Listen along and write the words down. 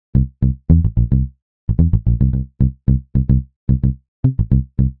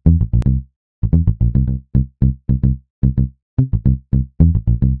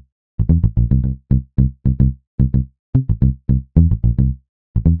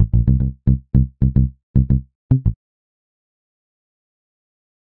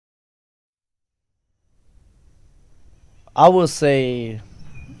I would say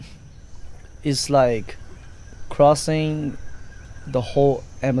it's like crossing the whole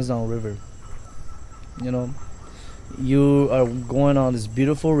Amazon River. You know, you are going on this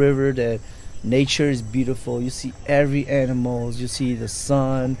beautiful river that nature is beautiful. You see every animals, you see the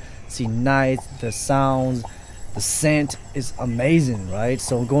sun, see night, the sounds, the scent is amazing, right?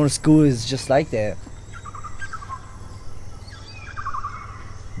 So going to school is just like that.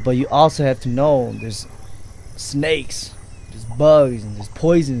 But you also have to know there's snakes, there's bugs, and there's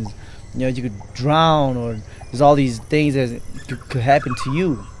poisons. You know, you could drown, or there's all these things that could happen to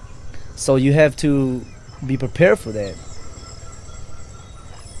you. So you have to be prepared for that.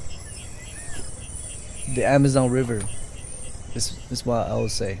 The Amazon River is what I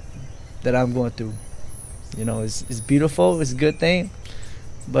would say that I'm going through. You know, it's beautiful, it's a good thing,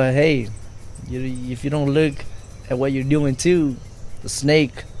 but hey, if you don't look at what you're doing too, the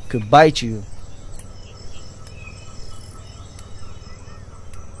snake could bite you.